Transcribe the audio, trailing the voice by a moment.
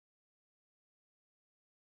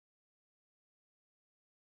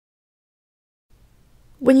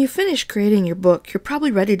When you finish creating your book, you're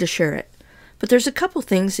probably ready to share it, but there's a couple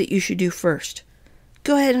things that you should do first.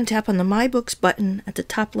 Go ahead and tap on the My Books button at the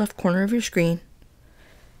top left corner of your screen.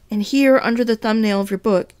 And here, under the thumbnail of your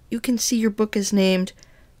book, you can see your book is named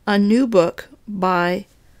A New Book by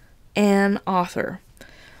an Author.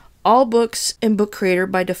 All books in Book Creator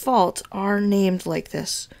by default are named like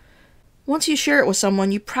this. Once you share it with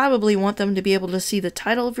someone, you probably want them to be able to see the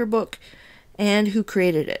title of your book and who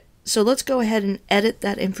created it. So let's go ahead and edit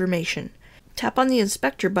that information. Tap on the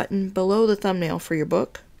Inspector button below the thumbnail for your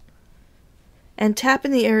book, and tap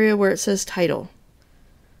in the area where it says Title.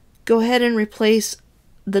 Go ahead and replace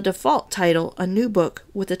the default title, A New Book,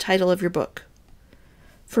 with the title of your book.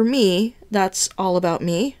 For me, that's All About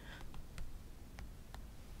Me.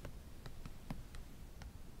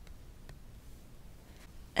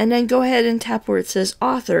 And then go ahead and tap where it says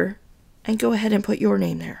Author, and go ahead and put your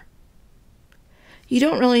name there. You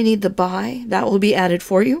don't really need the by, that will be added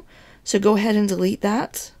for you, so go ahead and delete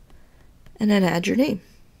that, and then add your name.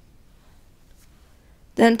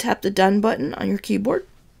 Then tap the Done button on your keyboard.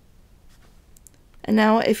 And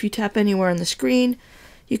now if you tap anywhere on the screen,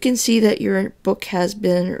 you can see that your book has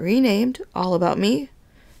been renamed All About Me,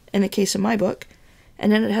 in the case of my book,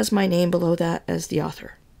 and then it has my name below that as the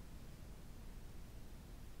author.